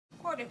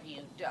have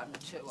you done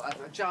to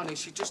her? Johnny,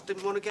 she just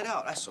didn't want to get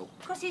out, that's all.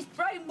 Because he's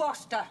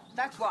brainwashed her,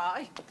 that's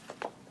why.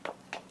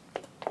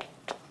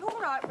 You all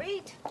right,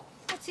 Reed?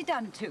 What's he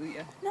done to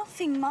you?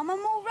 Nothing, Mum.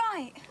 I'm all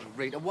right.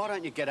 Rita, why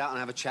don't you get out and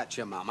have a chat to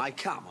your mum, eh?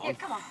 Come on. Yeah,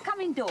 come on. Come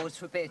indoors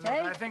for a bit, Look,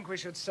 eh? I think we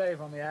should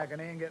save on the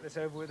agony and get this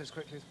over with as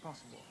quickly as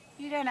possible.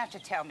 You don't have to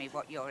tell me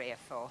what you're here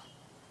for.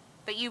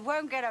 But you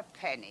won't get a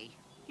penny.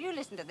 You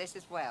listen to this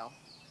as well.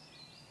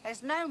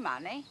 There's no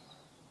money.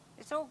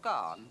 It's all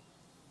gone.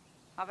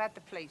 I've had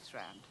the police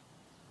round.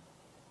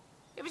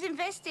 It was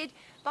invested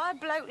by a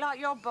bloke like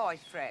your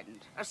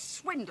boyfriend. A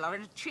swindler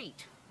and a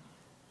cheat.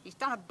 He's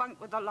done a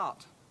bunk with the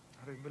lot.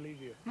 I don't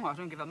believe you. Oh, I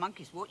don't give a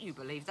monkey's what you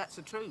believe. That's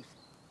the truth.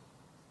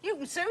 You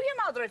can sue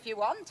your mother if you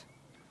want.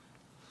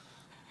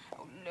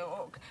 Oh,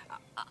 look,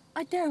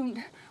 I don't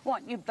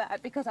want you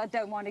back because I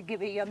don't want to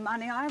give you your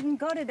money. I haven't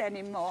got it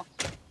anymore.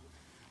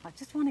 I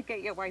just want to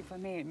get you away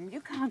from him. You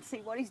can't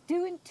see what he's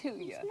doing to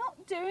you. He's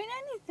not doing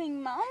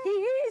anything, Mum. He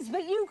is,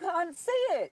 but you can't see it.